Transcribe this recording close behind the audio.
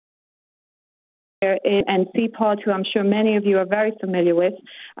in NCAPOP, who I'm sure many of you are very familiar with,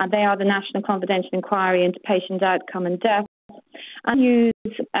 and they are the National Confidential Inquiry into Patient Outcome and Death, and use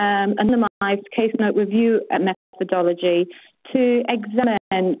anonymized case note review methodology to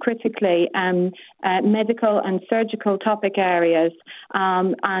examine critically medical and surgical topic areas,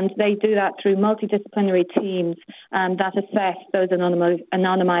 and they do that through multidisciplinary teams that assess those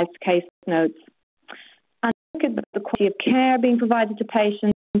anonymized case notes. And look at the quality of care being provided to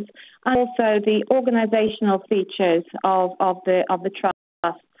patients, and also the organizational features of the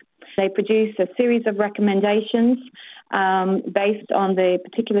trust. They produce a series of recommendations based on the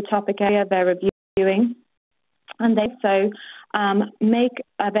particular topic area they're reviewing, and they also make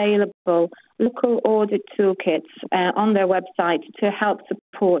available local audit toolkits on their website to help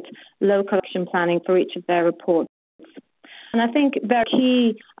support local action planning for each of their reports. And I think they're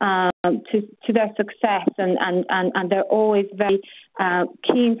key to their success, and they're always very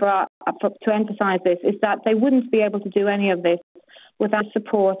keen to emphasize this, is that they wouldn't be able to do any of this without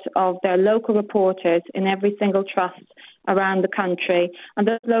support of their local reporters in every single trust around the country. And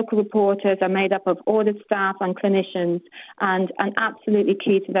those local reporters are made up of audit staff and clinicians, and absolutely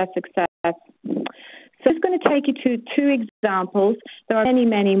key to their success. So I'm going to take you to two examples. There are many,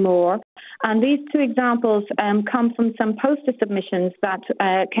 many more. And these two examples come from some poster submissions that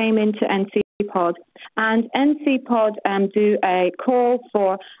came into NCAPOP. And NCAPOP do a call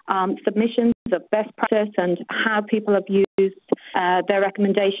for submissions of best practice and how people have used their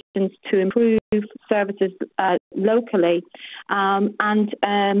recommendations to improve services locally. And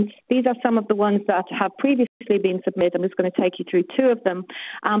these are some of the ones that have previously been submitted. I'm just going to take you through two of them.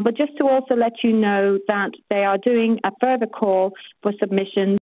 But just to also let you know that they are doing a further call for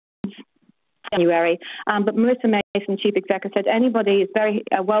submissions in January. But Melissa Mason, Chief Executive, said anybody is very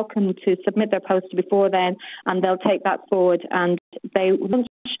welcome to submit their poster before then, and they'll take that forward. And they launch,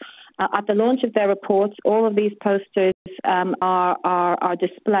 at the launch of their reports, all of these posters are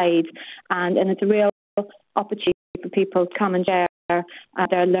displayed, and it's a real opportunity for people to come and share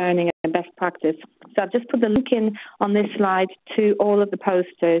their learning and best practice. So I've just put the link in on this slide to all of the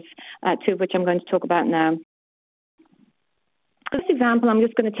posters, two of which I'm going to talk about now. This example I'm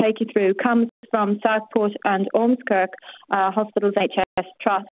just going to take you through comes from Southport and Ormskirk Hospitals NHS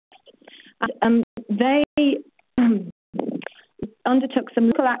Trust. And they undertook some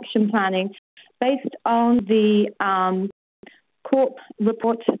local action planning based on the CAAW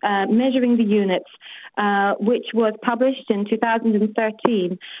report measuring the units, which was published in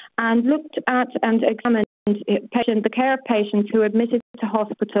 2013, and looked at and examined the care of patients who were admitted to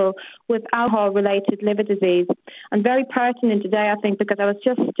hospital with alcohol-related liver disease. And very pertinent today, I think, because I was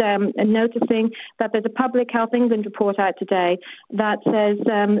just noticing that there's a Public Health England report out today that says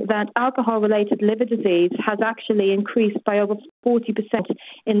that alcohol-related liver disease has actually increased by over 40%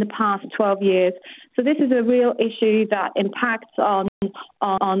 in the past 12 years. So this is a real issue that impacts on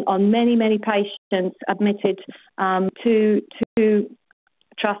many, many patients admitted to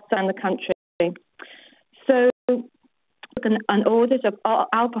trusts around the country. So an audit of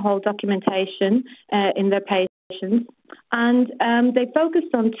alcohol documentation in their patients, and they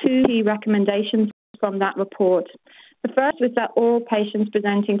focused on two key recommendations from that report. The first was that all patients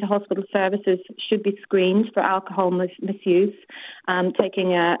presenting to hospital services should be screened for alcohol misuse,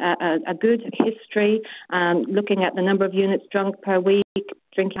 taking a good history, looking at the number of units drunk per week,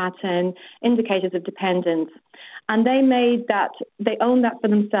 drink pattern, indicators of dependence. And they own that for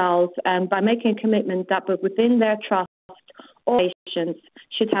themselves by making a commitment that within their trust, all patients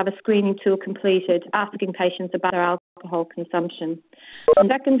should have a screening tool completed, asking patients about their alcohol consumption. The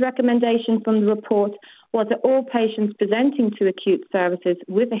second recommendation from the report was that all patients presenting to acute services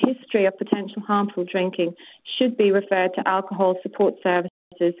with a history of potential harmful drinking should be referred to alcohol support services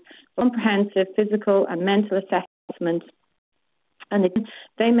for comprehensive physical and mental assessment. And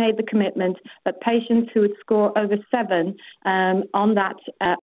they made the commitment that patients who would score over 7 on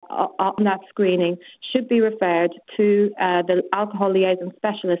that screening should be referred to the alcohol liaison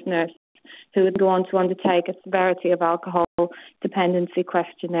specialist nurse, who would go on to undertake a severity of alcohol dependency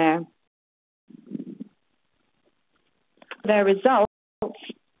questionnaire. Their results,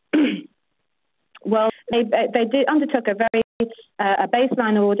 well, they undertook a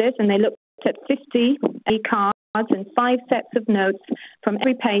baseline audit, and they looked at 50 cards and 5 sets of notes from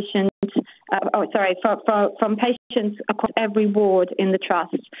every patient, from patients across every ward in the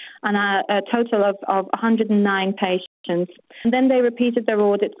trust, and a total of 109 patients. And then they repeated their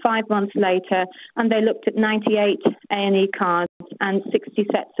audit 5 months later, and they looked at 98 A&E cards and 60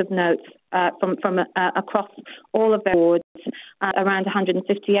 sets of notes from across all of their wards, around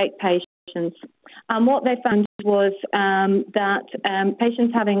 158 patients. And what they found was that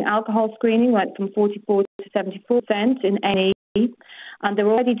patients having alcohol screening went from 44 to 74% in A&E, and they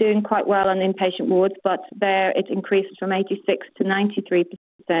were already doing quite well on inpatient wards, but there it increased from 86 to 93%.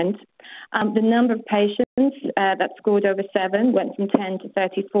 The number of patients that scored over 7 went from 10 to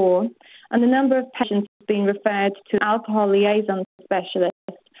 34, and the number of patients being referred to alcohol liaison specialists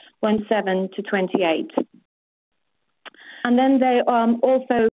went 7 to 28. And then they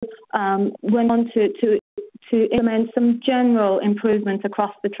also went on to implement some general improvements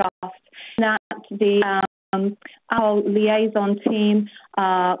across the trust. That our liaison team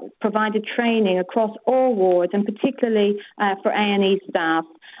provided training across all wards, and particularly for A&E staff.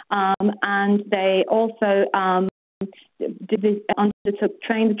 And they also undertook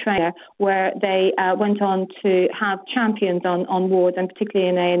train the trainer, where they went on to have champions on wards, and particularly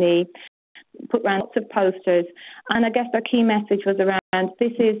in A&E, put around lots of posters. And I guess their key message was around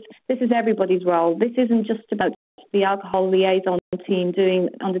this is everybody's role. This isn't just about the alcohol liaison team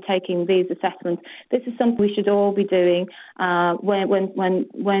undertaking these assessments. This is something we should all be doing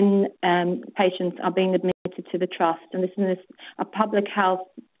when patients are being admitted to the trust, and this is a public health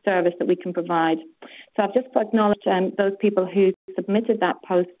service that we can provide. So I've just acknowledged those people who submitted that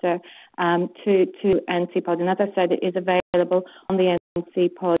poster to NCAPOP, and as I said, it is available on the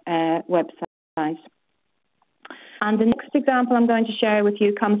NCAPOP website. And the next example I'm going to share with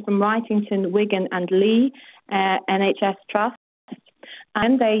you comes from Wrightington, Wigan and Lee NHS Trust,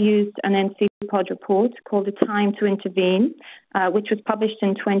 and they used an NCAPOP report called A Time to Intervene, which was published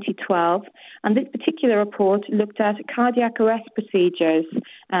in 2012. And this particular report looked at cardiac arrest procedures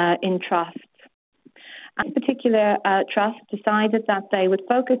in trusts. And this particular trust decided that they would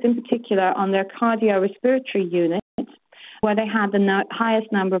focus in particular on their cardiorespiratory unit, where they had the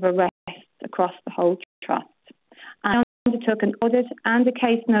highest number of arrests across the whole trust. And undertook an audit and a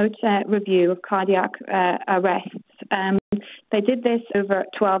case note review of cardiac arrests. They did this over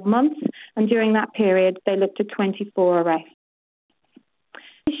 12 months, and during that period, they looked at 24 arrests.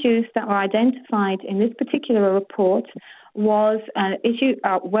 Issues that were identified in this particular report were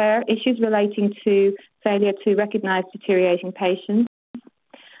issues relating to failure to recognise deteriorating patients,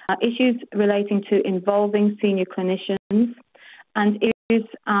 issues relating to involving senior clinicians, and issues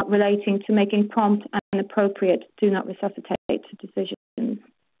relating to making prompt and appropriate do not resuscitate decisions.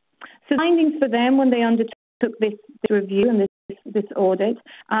 So findings for them when they undertook this review and this audit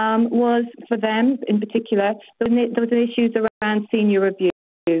was, for them in particular, there was issues around senior review.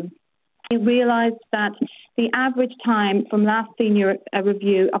 We realised that the average time from last senior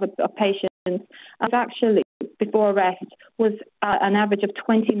review of patients actually before arrest was an average of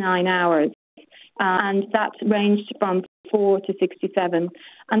 29 hours, and that ranged from 4 to 67.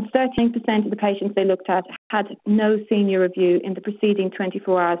 And 13% of the patients they looked at had no senior review in the preceding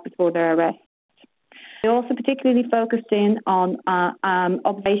 24 hours before their arrest. They also particularly focused in on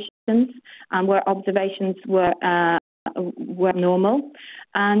observations, where observations were normal,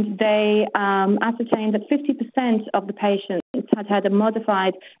 and they ascertained that 50% of the patients had a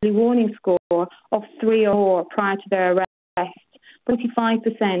modified warning score of 3 or more prior to their arrest.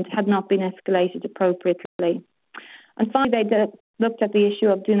 45% had not been escalated appropriately. And finally, they looked at the issue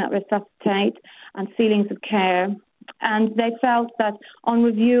of do not resuscitate and ceilings of care. And they felt that on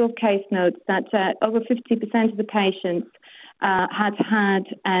review of case notes that over 50% of the patients had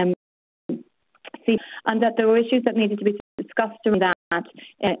and that there were issues that needed to be discussed around that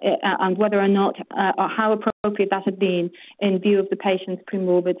and whether or not or how appropriate that had been in view of the patient's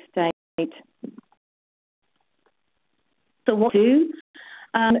premorbid state. So what do?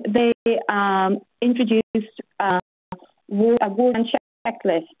 They introduced a ward and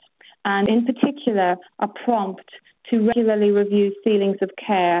checklist, and in particular a prompt to regularly review ceilings of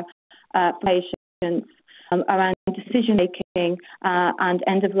care for patients around decision-making and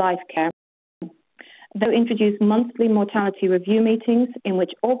end-of-life care. They introduced monthly mortality review meetings in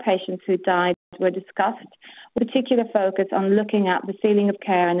which all patients who died were discussed, with particular focus on looking at the ceiling of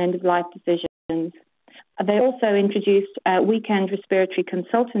care and end-of-life decisions. They also introduced weekend respiratory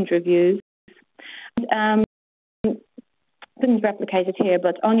consultant reviews. Couldn't replicate it here,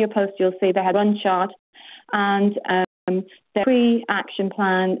 but on your post you'll see they had one chart, and their pre-action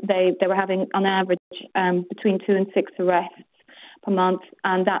plan, they were having on average between 2 and 6 arrests per month,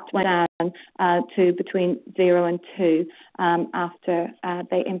 and that went down to between 0 and 2 after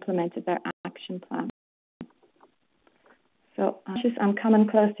they implemented their action plan. So I'm coming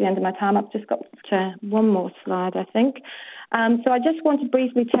close to the end of my time. I've just got one more slide, I think. So I just want to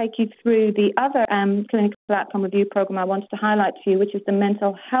briefly take you through the other clinical outcome review program I wanted to highlight to you, which is the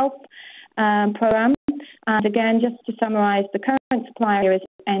mental health program. And again, just to summarise, the current supplier is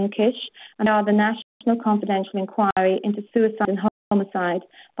NCAPOP, and they are the National Confidential Inquiry into Suicide and Homicide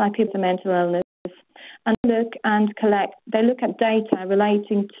by people with mental illness. And they look at data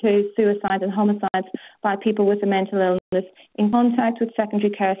relating to suicide and homicides by people with a mental illness in contact with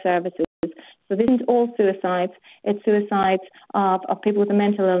secondary care services. So this isn't all suicides, it's suicides of people with a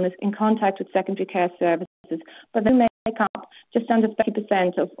mental illness in contact with secondary care services, but they make up just under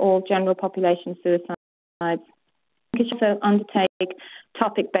 30% of all general population suicides. You can also undertake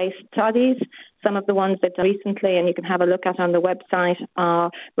topic-based studies. Some of the ones they've done recently, and you can have a look at on the website,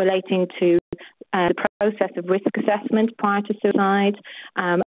 are relating to the process of risk assessment prior to suicide,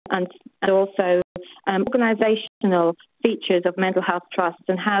 and also organisational features of mental health trusts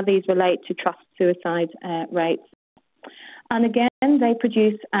and how these relate to trust suicide rates. And again, they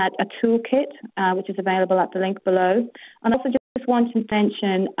produce a toolkit, which is available at the link below. And also just want to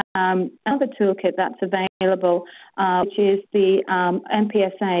mention another toolkit that's available, which is the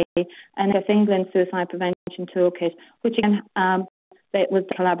MPSA, NHS England Suicide Prevention Toolkit, which again, it was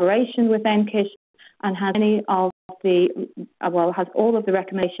a collaboration with NCAPOP and has many of the, has all of the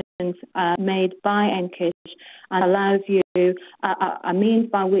recommendations made by NCAPOP and allows you a means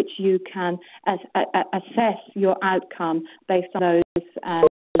by which you can assess your outcome based on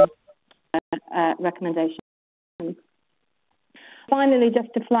those recommendations. Finally,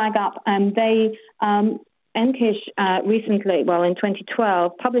 just to flag up, NCAPOP recently, in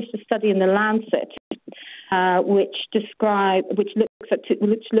 2012, published a study in the Lancet, which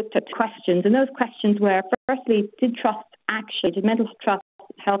looked at questions, and those questions were: firstly, did mental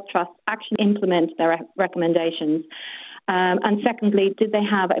health trusts actually implement their recommendations? And secondly, did they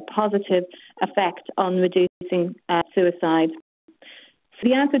have a positive effect on reducing suicide? So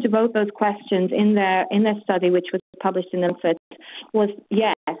the answer to both those questions in their study, which was published in the Lancet, was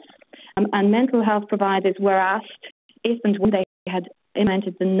yes. And mental health providers were asked if and when they had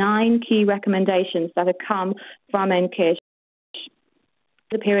implemented the 9 key recommendations that had come from NCAPOP.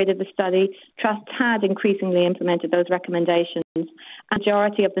 The period of the study, trusts had increasingly implemented those recommendations. A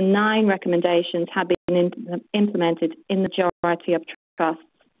majority of the 9 recommendations had been implemented in the majority of trusts.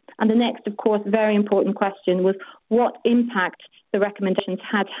 And the next, of course, very important question was what impact the recommendations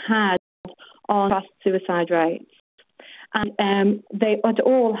had on trust suicide rates. And they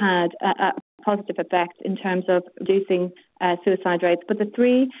all had a positive effect in terms of reducing suicide rates. But the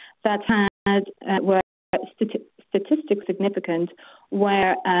 3 that were statistically significant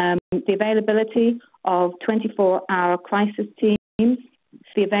were the availability of 24-hour crisis teams,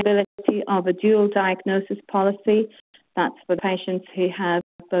 the availability of a dual diagnosis policy, that's for patients who have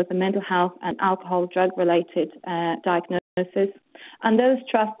both a mental health and alcohol drug-related diagnosis, and those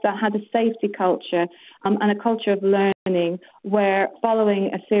trusts that had a safety culture and a culture of learning where,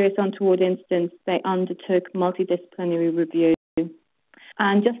 following a serious untoward instance, they undertook multidisciplinary review.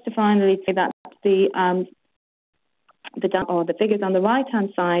 And just to finally say that the figures on the right-hand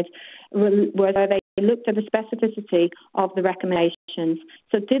side were they looked at the specificity of the recommendations.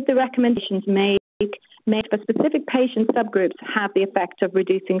 So did the recommendations made for specific patient subgroups have the effect of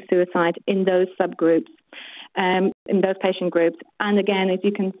reducing suicide in those subgroups, in those patient groups? And again, as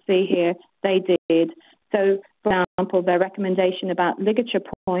you can see here, they did. So, for example, their recommendation about ligature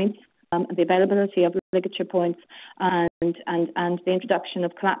points, the availability of ligature points, and the introduction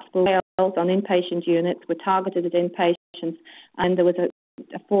of collapsible rails on inpatient units were targeted at inpatients, and there was a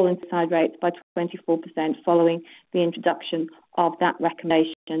fall in suicide rates by 24% following the introduction of that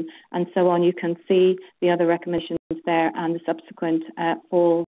recommendation, and so on. You can see the other recommendations there and the subsequent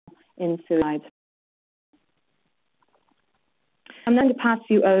fall in suicide. I'm going to pass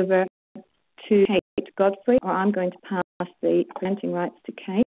you over to Kate Godfrey, or I'm going to pass the presenting rights to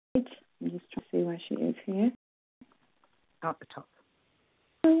Kate. I'm just trying to see where she is here. At the top.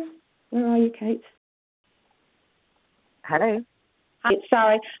 Where are you, Kate? Hello. Hi,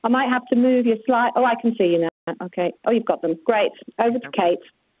 sorry, I might have to move your slide. Oh, I can see you now. Okay. Oh, you've got them. Great. Over to Kate.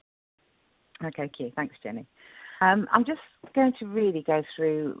 Okay, Kate. Thanks, Jenny. I'm just going to really go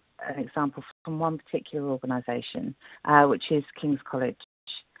through an example from one particular organisation, which is King's College.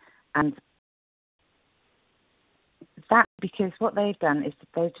 And that, because what they've done is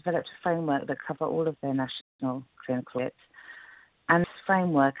they've developed a framework that covers all of their national clinical audits. And this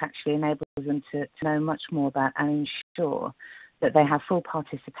framework actually enables them to know much more about and ensure that they have full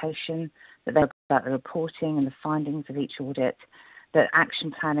participation, that they're about the reporting and the findings of each audit, that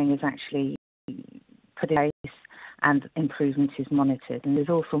action planning is actually put in place and improvement is monitored. And there's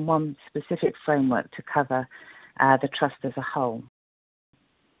all from one specific framework to cover the trust as a whole.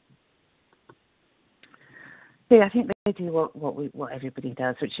 So I think they do what everybody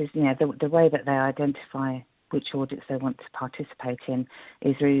does, which is, the way that they identify which audits they want to participate in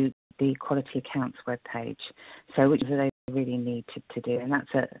is through the Quality Accounts webpage. So which do they really need to do? And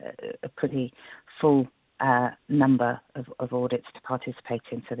that's a pretty full number of audits to participate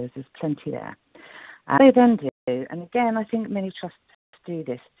in. So there's plenty there. They then do, and again, I think many trusts do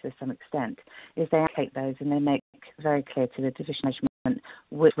this to some extent, is they allocate those and they make very clear to the division management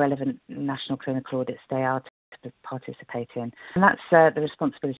which relevant national clinical audits they are to participate in. And that's the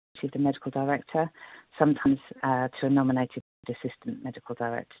responsibility of the medical director, sometimes to a nominated assistant medical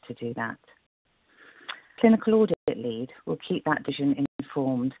director to do that. Clinical audit lead will keep that division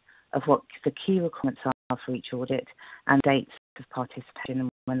informed of what the key requirements are for each audit and dates of participation and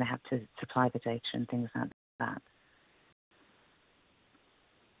when they have to supply the data and things like that.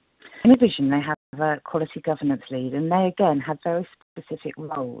 In addition, they have a quality governance lead, and they again have very specific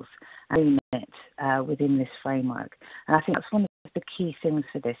roles and remit within this framework. And I think that's one of the key things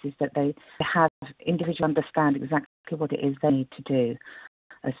for this, is that they have individuals understand exactly what it is they need to do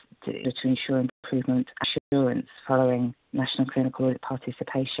to ensure improvement assurance following national clinical audit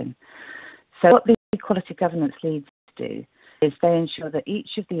participation. So what the quality governance leads do is they ensure that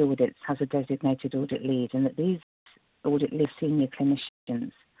each of the audits has a designated audit lead, and that these audit leads are senior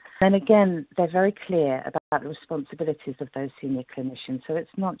clinicians. And again, they're very clear about the responsibilities of those senior clinicians. So it's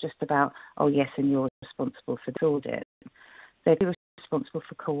not just about, oh yes, and you're responsible for the audit. They're responsible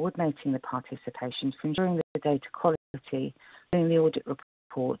for coordinating the participation, for ensuring the data quality, doing the audit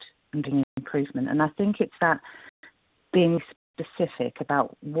report and doing improvement. And I think it's that being specific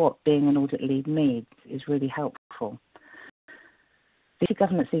about what being an audit lead means is really helpful. The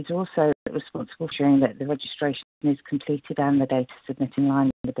governance leads are also responsible for ensuring that the registration is completed and the data submitted in line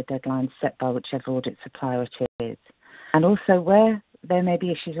with the deadlines set by whichever audit supplier it is. And also where there may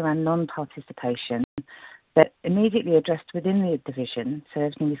be issues around non-participation, that immediately addressed within the division, so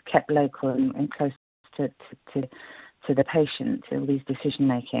everything is kept local and close to the patient, all these decision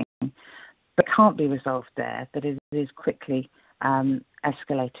making, but can't be resolved there, but it is quickly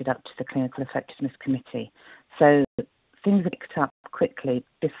escalated up to the Clinical Effectiveness Committee. So things are picked up quickly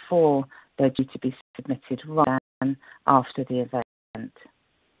before they're due to be submitted, rather than after the event.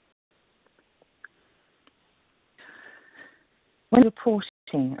 When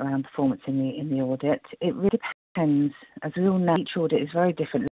reporting around performance in the audit, it really depends. As we all know, each audit is very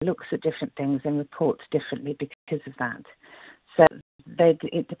different, it looks at different things and reports differently because of that. So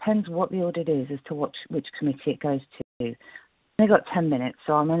it depends what the audit is as to which committee it goes to. I've only got 10 minutes,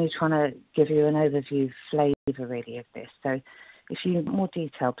 so I'm only trying to give you an overview flavour really of this. So if you want more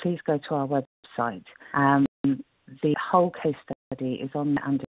detail, please go to our website. The whole case study is on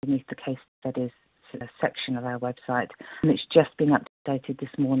underneath the case studies section of our website, and it's just been updated this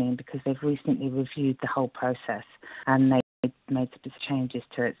morning because they've recently reviewed the whole process and they made specific changes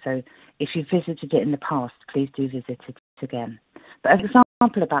to it. So if you visited it in the past, please do visit it again. But as an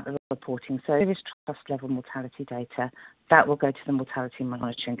example about the reporting, so there is trust level mortality data that will go to the Mortality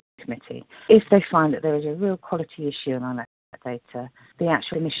Monitoring Committee. If they find that there is a real quality issue around that data, the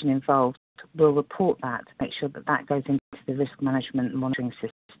actual commission involved will report that, make sure that that goes into the risk management and monitoring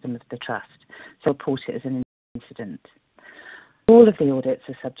system of the trust. So report it as an incident. All of the audits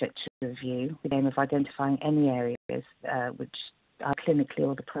are subject to review with the aim of identifying any areas which are clinically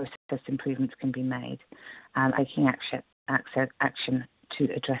or the process improvements can be made, and taking action to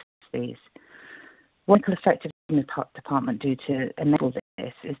address these. What the Clinical Effectiveness Department do to enable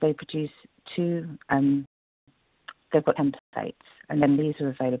this is they produce they've got templates, and then these are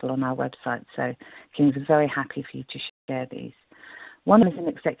available on our website, so Kings are very happy for you to share these. One is an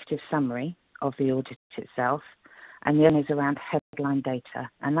executive summary of the audit itself, and the other is around headline data,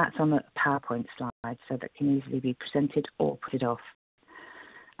 and that's on a PowerPoint slide, so that can easily be presented or printed off.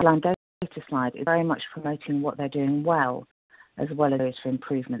 The headline data slide is very much promoting what they're doing well as areas for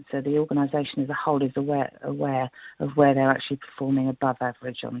improvement, so the organisation as a whole is aware of where they're actually performing above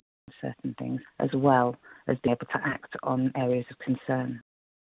average on certain things, as well as being able to act on areas of concern.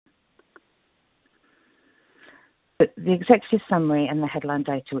 But the executive summary and the headline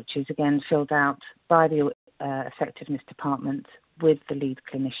data, which is again filled out by the effectiveness department with the lead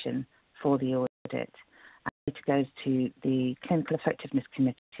clinician for the audit, and it goes to the Clinical Effectiveness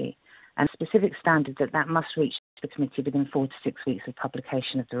Committee, and a specific standard that must reach the committee within 4 to 6 weeks of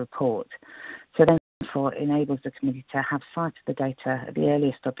publication of the report. So then therefore enables the committee to have sight of the data at the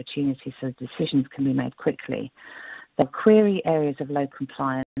earliest opportunity so decisions can be made quickly. They'll query areas of low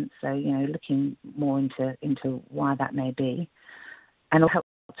compliance, so looking more into why that may be, and will help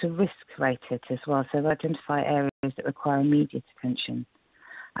to risk rate it as well, so they'll identify areas that require immediate attention.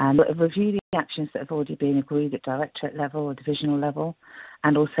 And review the actions that have already been agreed at directorate level or divisional level,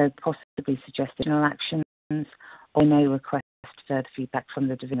 and also possibly suggest additional actions or they may request further feedback from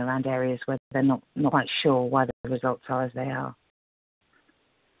the division around areas where they're not quite sure why the results are as they are.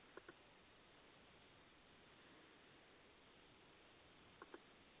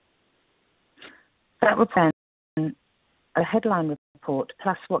 That would then a headline report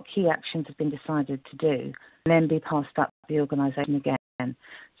plus what key actions have been decided to do, and then be passed up the organisation again.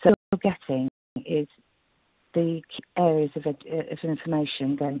 So what we're getting is the key areas of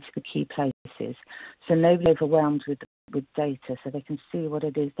information going to the key places, so nobody's overwhelmed with data, so they can see what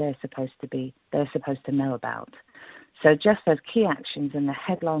it is they're supposed to know about. So just those key actions and the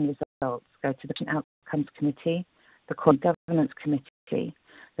headline results go to the Patient Outcomes Committee, the Quality Governance Committee,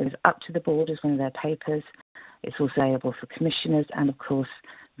 that is up to the board as one of their papers. It's also available for commissioners and, of course,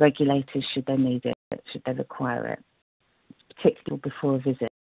 regulators should they need it, should they require it, particularly before a visit.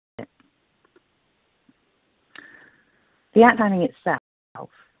 The outlining itself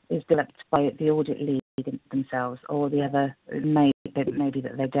is developed by the audit lead themselves, or the other, maybe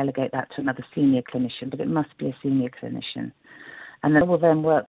that they delegate that to another senior clinician, but it must be a senior clinician. And they will then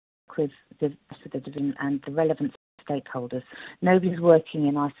work with the rest of the division and the relevant stakeholders. Nobody's working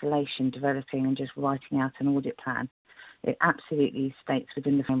in isolation, developing and just writing out an audit plan. It absolutely states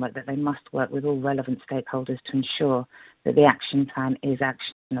within the framework that they must work with all relevant stakeholders to ensure that the action plan is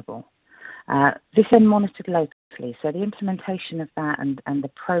actionable. This is then monitored locally, so the implementation of that and the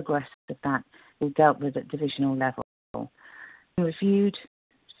progress of that will be dealt with at divisional level. Reviewed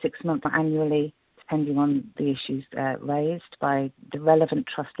 6 months annually, depending on the issues raised by the relevant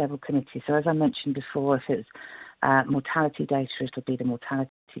trust level committee. So as I mentioned before, if it's mortality data, it will be the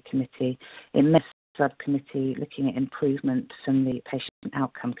mortality committee. It may be a subcommittee looking at improvement from the patient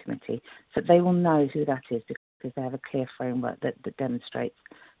outcome committee. So they will know who that is because they have a clear framework that demonstrates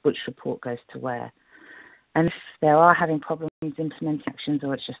which report goes to where. And if they are having problems implementing actions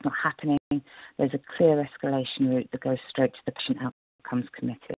or it's just not happening, there's a clear escalation route that goes straight to the Patient Outcomes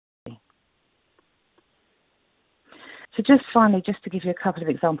Committee. So just finally, just to give you a couple of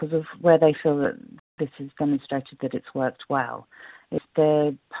examples of where they feel that this has demonstrated that it's worked well, it's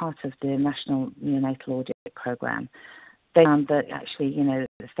the part of the National Neonatal Audit Programme. They found that actually,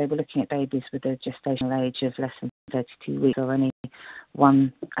 if they were looking at babies with a gestational age of less than 32 weeks or only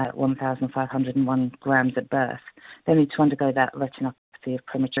 1,501 grams at birth, they need to undergo that retinopathy of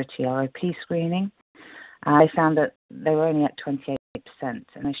prematurity ROP screening. They found that they were only at 28%, and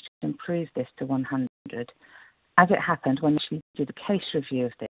they should improve this to 100. As it happened, when they did a case review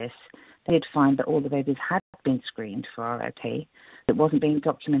of this, they did find that all the babies had been screened for ROP. It wasn't being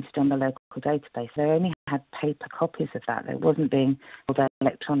documented on the local database. They only had paper copies of that. It wasn't being held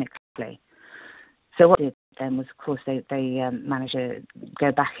electronically. So what they did then was, of course, they managed to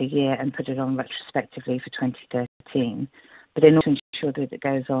go back a year and put it on retrospectively for 2013. But in order to ensure that it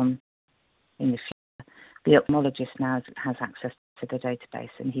goes on in the future, the ophthalmologist now has access to the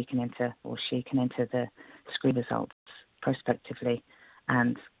database, and he can enter, or she can enter, the screen results prospectively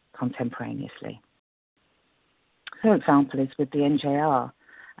and contemporaneously. Another example is with the NJR.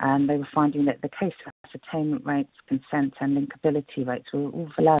 They were finding that the case ascertainment rates, consent and linkability rates were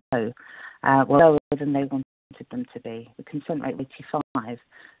all low, lower than they wanted them to be. The consent rate was 85, for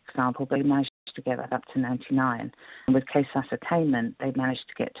example, but they managed to get that up to 99. And with case ascertainment, they managed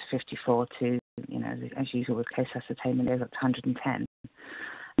to get to 54 to, as usual with case ascertainment, it goes up to 110.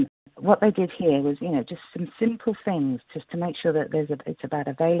 What they did here was, just some simple things just to make sure that it's about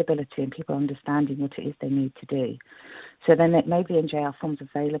availability and people understanding what it is they need to do. So then it made the NJR forms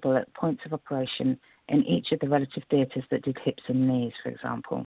available at points of operation in each of the relative theatres that did hips and knees, for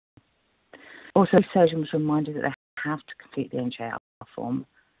example. Also, surgeons were reminded that they have to complete the NJR form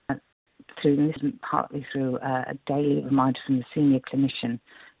partly through a daily reminder from the senior clinician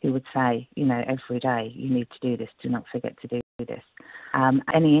who would say, every day you need to do this, do not forget to do this.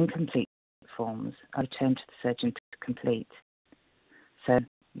 Any incomplete forms are returned to the surgeon to complete. So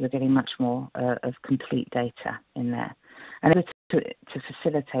you're getting much more of complete data in there. And to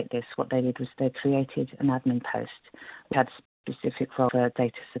facilitate this, what they did was they created an admin post. We had specific role for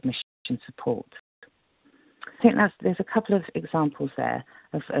data submission support. I think there's a couple of examples there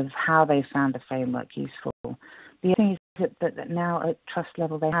of how they found the framework useful. The other thing is that now at trust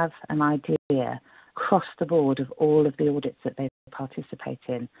level they have an idea across the board of all of the audits that they participate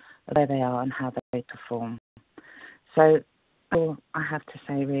in, where they are and how they perform. So all I have to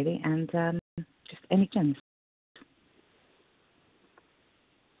say really, and just any questions.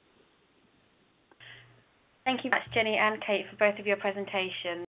 Thank you very much, Jenny and Kate, for both of your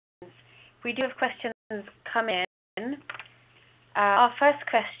presentations. We do have questions come in. Our first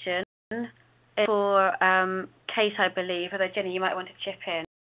question is for Kate, I believe, although Jenny, you might want to chip in.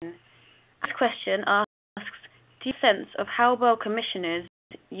 This question asks, Do you have a sense of how well commissioners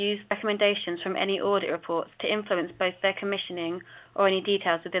use recommendations from any audit reports to influence both their commissioning or any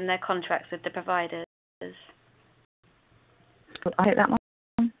details within their contracts with the providers? I take that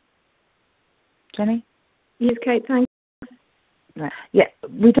one. Jenny? Yes, Kate, thanks. Right. Yeah,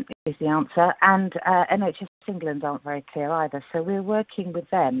 we don't is the answer, and NHS England aren't very clear either. So we're working with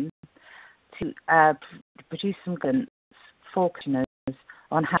them to produce some guidance for commissioners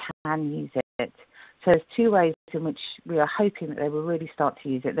on how they can use it. So there's two ways in which we are hoping that they will really start to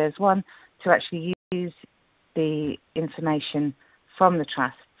use it. There's one to actually use the information from the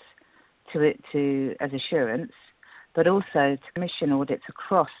trusts to as assurance, but also to commission audits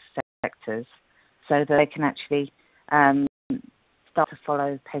across sectors so that they can actually start to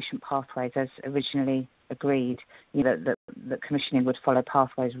follow patient pathways as originally agreed. You know, that commissioning would follow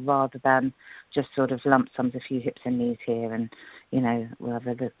pathways rather than just sort of lump sums, a few hips and knees here, and we'll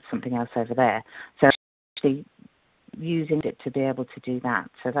have something else over there. So actually using it to be able to do that.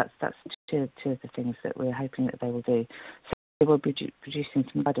 So that's two of the things that we're hoping that they will do. So they will be producing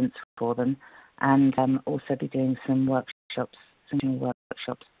some guidance for them, and also be doing some workshops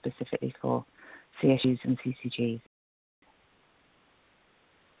specifically for CSUs and CCGs.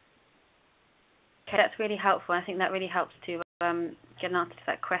 Okay, that's really helpful. I think that really helps to get an answer to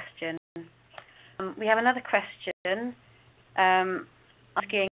that question. We have another question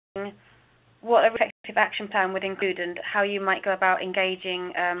asking what a effective action plan would include and how you might go about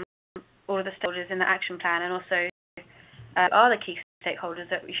engaging all of the stakeholders in the action plan, and also are the key stakeholders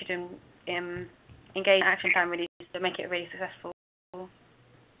that we should engage in the action plan really to make it really successful.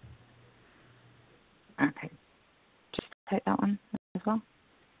 Okay, just take that one as well.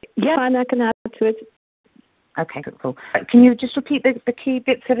 Yeah, and I can add to it. Okay, cool. Can you just repeat the key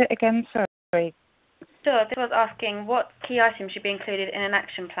bits of it again? Sorry. Sure. This was asking what key items should be included in an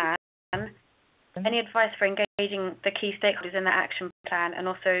action plan, any advice for engaging the key stakeholders in the action plan, and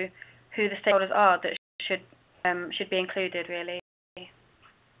also who the stakeholders are that should be included, really.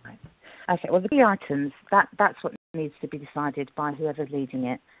 Right. Okay, well, the key items, that's what needs to be decided by whoever's leading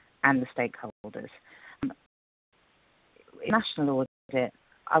it and the stakeholders. In national audit,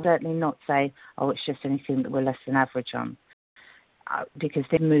 I'll certainly not say, it's just anything that we're less than average on, because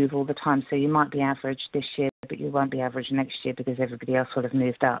they move all the time. So you might be average this year, but you won't be average next year because everybody else will have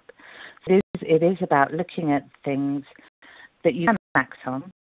moved up. So it is about looking at things that you can act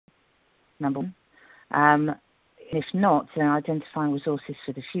on, number one. If not, then identifying resources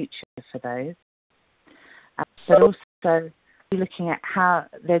for the future for those. But also looking at how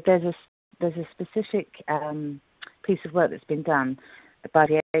there's a specific piece of work that's been done by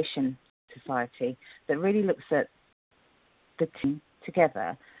the Aviation Society that really looks at the team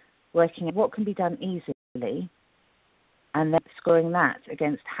together, working at what can be done easily, and then scoring that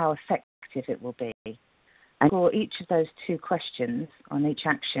against how effective it will be. And for each of those two questions on each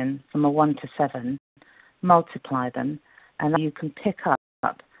action from a 1 to 7, multiply them, and then you can pick up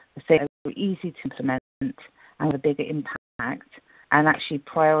the things that are easy to implement and have a bigger impact, and actually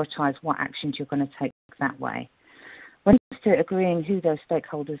prioritise what actions you're going to take that way. When it comes to agreeing who those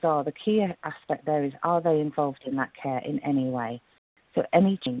stakeholders are, the key aspect there is, are they involved in that care in any way? So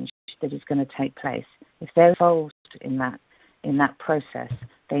any change that is going to take place, if they're involved in that process,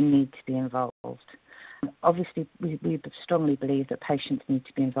 they need to be involved. Obviously, we strongly believe that patients need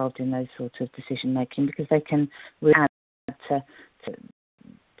to be involved in those sorts of decision making, because they can really add to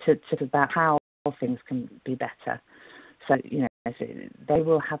about how things can be better. So, they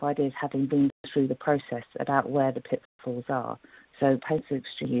will have ideas, having been through the process, about where the pitfalls are. So patients are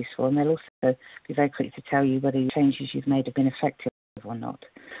extremely useful, and they'll also be very quick to tell you whether the changes you've made have been effective or not.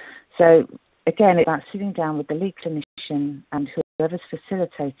 So again, it's about sitting down with the lead clinician and whoever's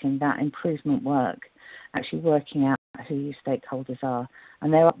facilitating that improvement work, actually working out who your stakeholders are.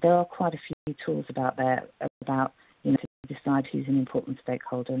 And there are quite a few tools about to decide who's an important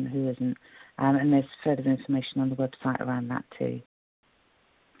stakeholder and who isn't. And there's further information on the website around that too.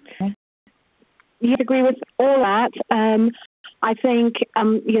 Okay. Yes, I agree with all that. I think,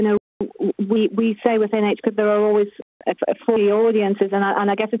 we say within HQIP there are always 40 audiences, and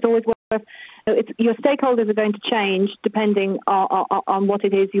I guess it's always worth, your stakeholders are going to change depending on what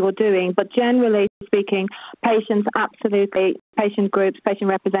it is you're doing, but generally speaking, patients, absolutely, patient groups, patient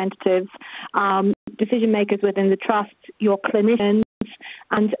representatives, decision makers within the trust, your clinicians,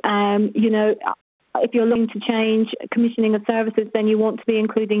 and, if you're looking to change commissioning of services, then you want to be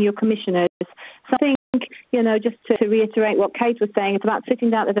including your commissioners. So I think, just to reiterate what Kate was saying, it's about sitting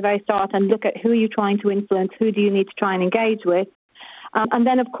down at the very start and look at who are you trying to influence, who do you need to try and engage with. And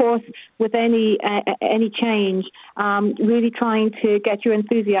then, of course, with any change, really trying to get your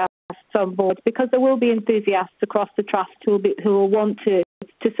enthusiasts on board, because there will be enthusiasts across the trust who will want to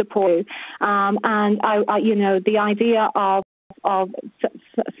support you. And the idea of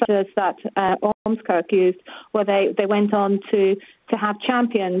such as that Ormskirk used, where they went on to have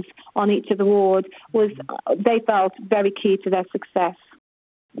champions on each of the wards, was they felt very key to their success.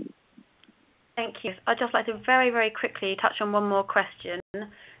 Thank you. I'd just like to very, very quickly touch on one more question.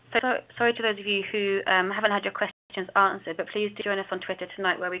 So sorry to those of you who haven't had your questions answered, but please do join us on Twitter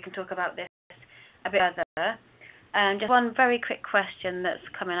tonight where we can talk about this a bit further. Just one very quick question that's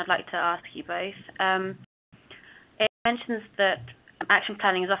come in I'd like to ask you both. It mentions that action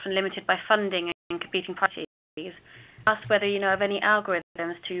planning is often limited by funding and competing priorities. Ask whether you know of any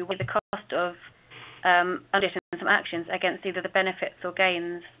algorithms to weigh the cost of undertaking some actions against either the benefits or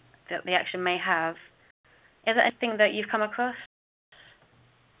gains that the action may have. Is there anything that you've come across?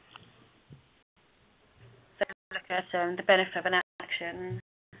 So look at the benefit of an action.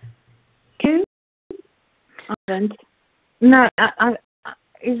 No,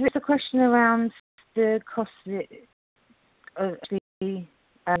 is this a question around the cost of the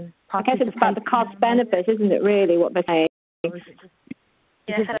I guess it's about the cost benefit, isn't it, really, what they're saying? If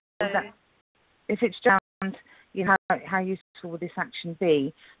it's around how useful will this action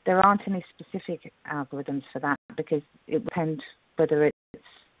be, there aren't any specific algorithms for that, because it depends whether it's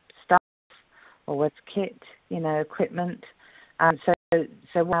staff or whether it's kit, equipment. So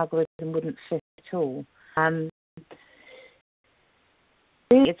one algorithm wouldn't fit at all.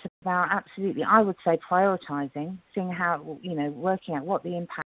 It's about absolutely, I would say, prioritising, seeing how, working out what the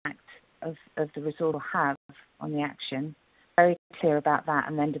impact of the resource will have on the action, very clear about that,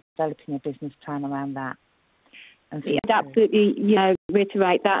 and then developing a business plan around that. Absolutely,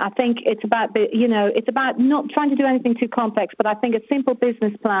 reiterate that. I think it's about it's about not trying to do anything too complex, but I think a simple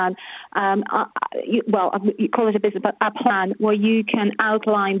business plan, you call it a business, but a plan where you can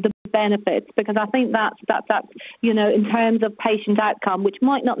outline the benefits, because I think that's in terms of patient outcome, which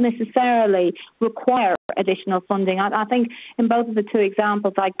might not necessarily require additional funding. I think in both of the two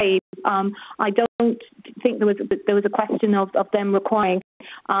examples I gave, I don't think there was a question of them requiring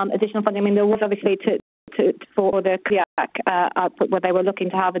additional funding. I mean, there was obviously for the CAAW output, where they were looking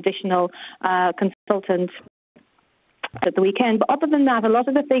to have additional consultants at the weekend. But other than that, a lot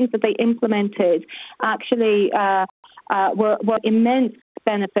of the things that they implemented actually were immense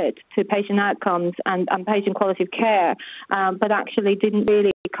benefit to patient outcomes and patient quality of care, but actually didn't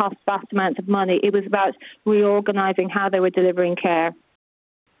really cost vast amounts of money. It was about reorganising how they were delivering care.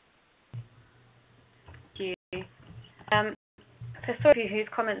 Thank you. For some of you whose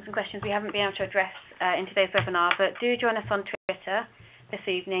comments and questions we haven't been able to address in today's webinar, but do join us on Twitter this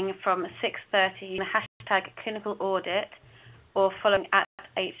evening from 6:30 using the hashtag clinical audit or following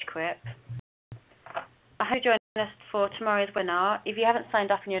 @HQIP. I hope you join us for tomorrow's webinar. If you haven't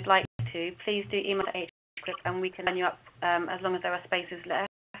signed up and you'd like to, please do email to HQIP and we can sign you up as long as there are spaces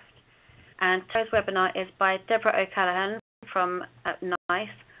left. And tomorrow's webinar is by Deborah O'Callaghan from NICE,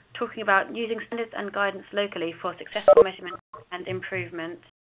 talking about using standards and guidance locally for successful measurement and improvement.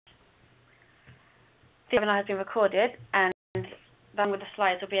 The webinar has been recorded, and along with the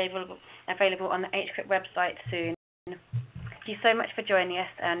slides will be available on the HQIP website soon. Thank you so much for joining us,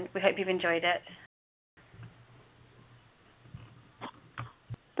 and we hope you've enjoyed it.